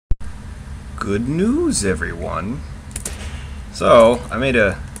Good news, everyone. So, I made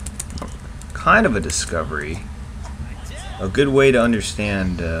a kind of a discovery. A good way to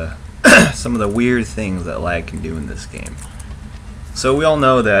understand some of the weird things that lag can do in this game. So we all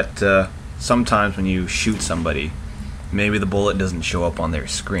know that sometimes when you shoot somebody, maybe the bullet doesn't show up on their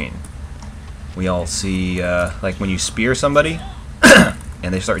screen. We all see, like when you spear somebody,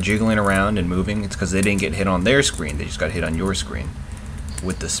 and they start jiggling around and moving, it's because they didn't get hit on their screen, they just got hit on your screen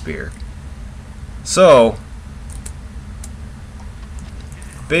with the spear. So,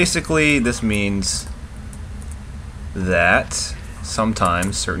 basically this means that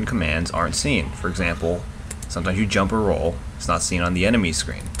sometimes certain commands aren't seen. For example, sometimes you jump or roll, it's not seen on the enemy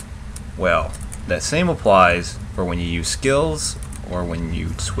screen. Well, that same applies for when you use skills or when you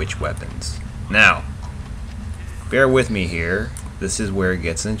switch weapons. Now, bear with me here, this is where it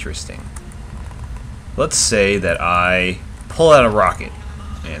gets interesting. Let's say that I pull out a rocket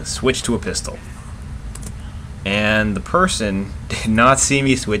and switch to a pistol, and the person did not see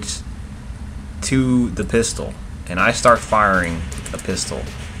me switch to the pistol, and I start firing a pistol.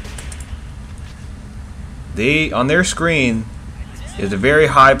 On their screen, there's a very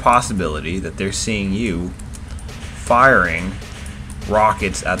high possibility that they're seeing you firing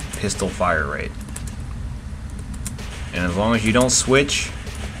rockets at the pistol fire rate. And as long as you don't switch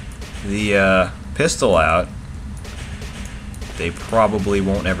the pistol out, they probably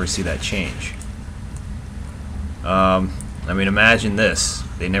won't ever see that change. I mean, imagine this.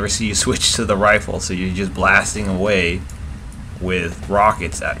 They never see you switch to the rifle, so you're just blasting away with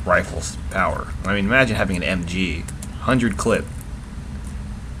rockets at rifle power. I mean, imagine having an MG, 100 clip.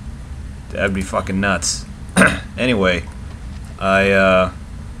 That'd be fucking nuts. Anyway, I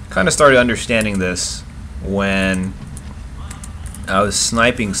kind of started understanding this when I was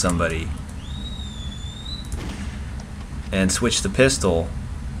sniping somebody and switched the pistol,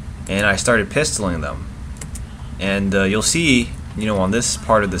 and I started pistoling them. And you'll see, you know, on this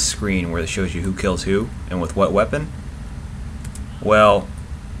part of the screen where it shows you who kills who and with what weapon. Well,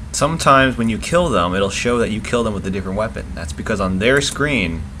 sometimes when you kill them, it'll show that you killed them with a different weapon. That's because on their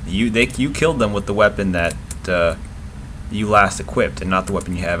screen, you killed them with the weapon that you last equipped, and not the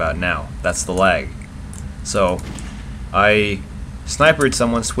weapon you have out now. That's the lag. So, I snipered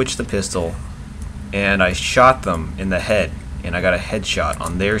someone, switched the pistol, and I shot them in the head, and I got a headshot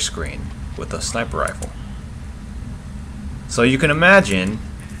on their screen with a sniper rifle. So you can imagine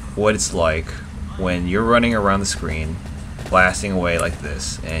what it's like when you're running around the screen, blasting away like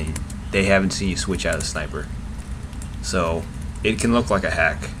this, and they haven't seen you switch out a sniper. So it can look like a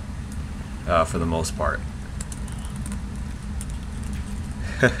hack for the most part.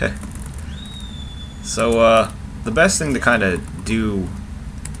 So the best thing to kind of do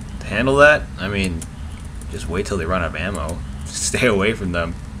to handle that, I mean, just wait till they run out of ammo. Stay away from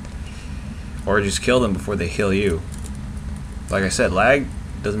them, or just kill them before they kill you. Like I said, lag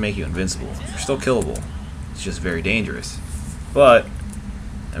doesn't make you invincible. You're still killable. It's just very dangerous. But,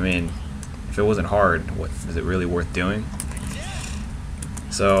 I mean, if it wasn't hard, is it really worth doing?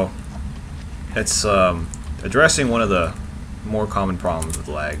 So, it's addressing one of the more common problems with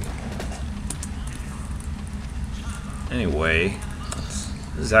lag. Anyway, this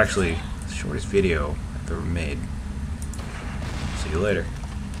is actually the shortest video I've ever made. See you later.